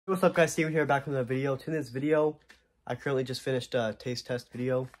What's up guys, Steven here, back from the video. To this video, I currently just finished a taste test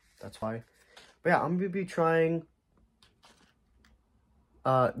video, that's why. But yeah, I'm gonna be trying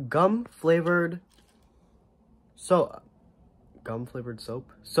gum flavored soap,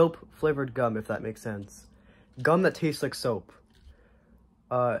 soap flavored gum, if that makes sense. Gum that tastes like soap.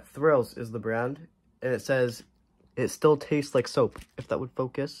 Thrills is the brand, and it says it still tastes like soap, if that would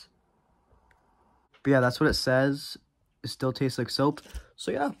focus. But yeah, that's what it says. It still tastes like soap.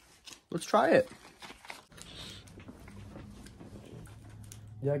 So yeah, let's try it.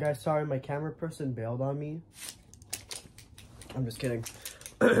 Yeah, guys, sorry, my camera person bailed on me. I'm just kidding.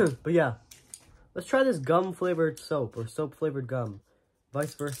 But yeah, let's try this gum flavored soap or soap flavored gum.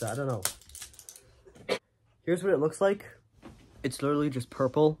 Vice versa, I don't know. Here's what it looks like. It's literally just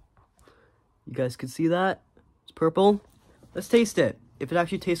purple. You guys can see that? It's purple. Let's taste it. If it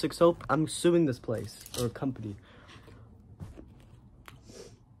actually tastes like soap, I'm suing this place or company.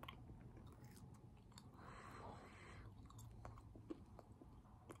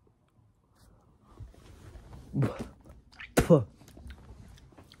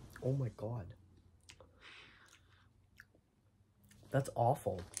 Oh my god. That's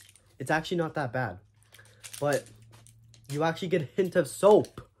awful. It's actually not that bad. But you actually get a hint of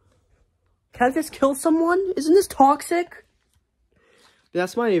soap. Can't this kill someone? Isn't this toxic?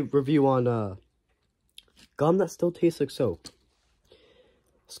 That's my review on gum that still tastes like soap.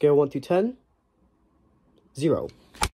 Scale 1 to 10. 0.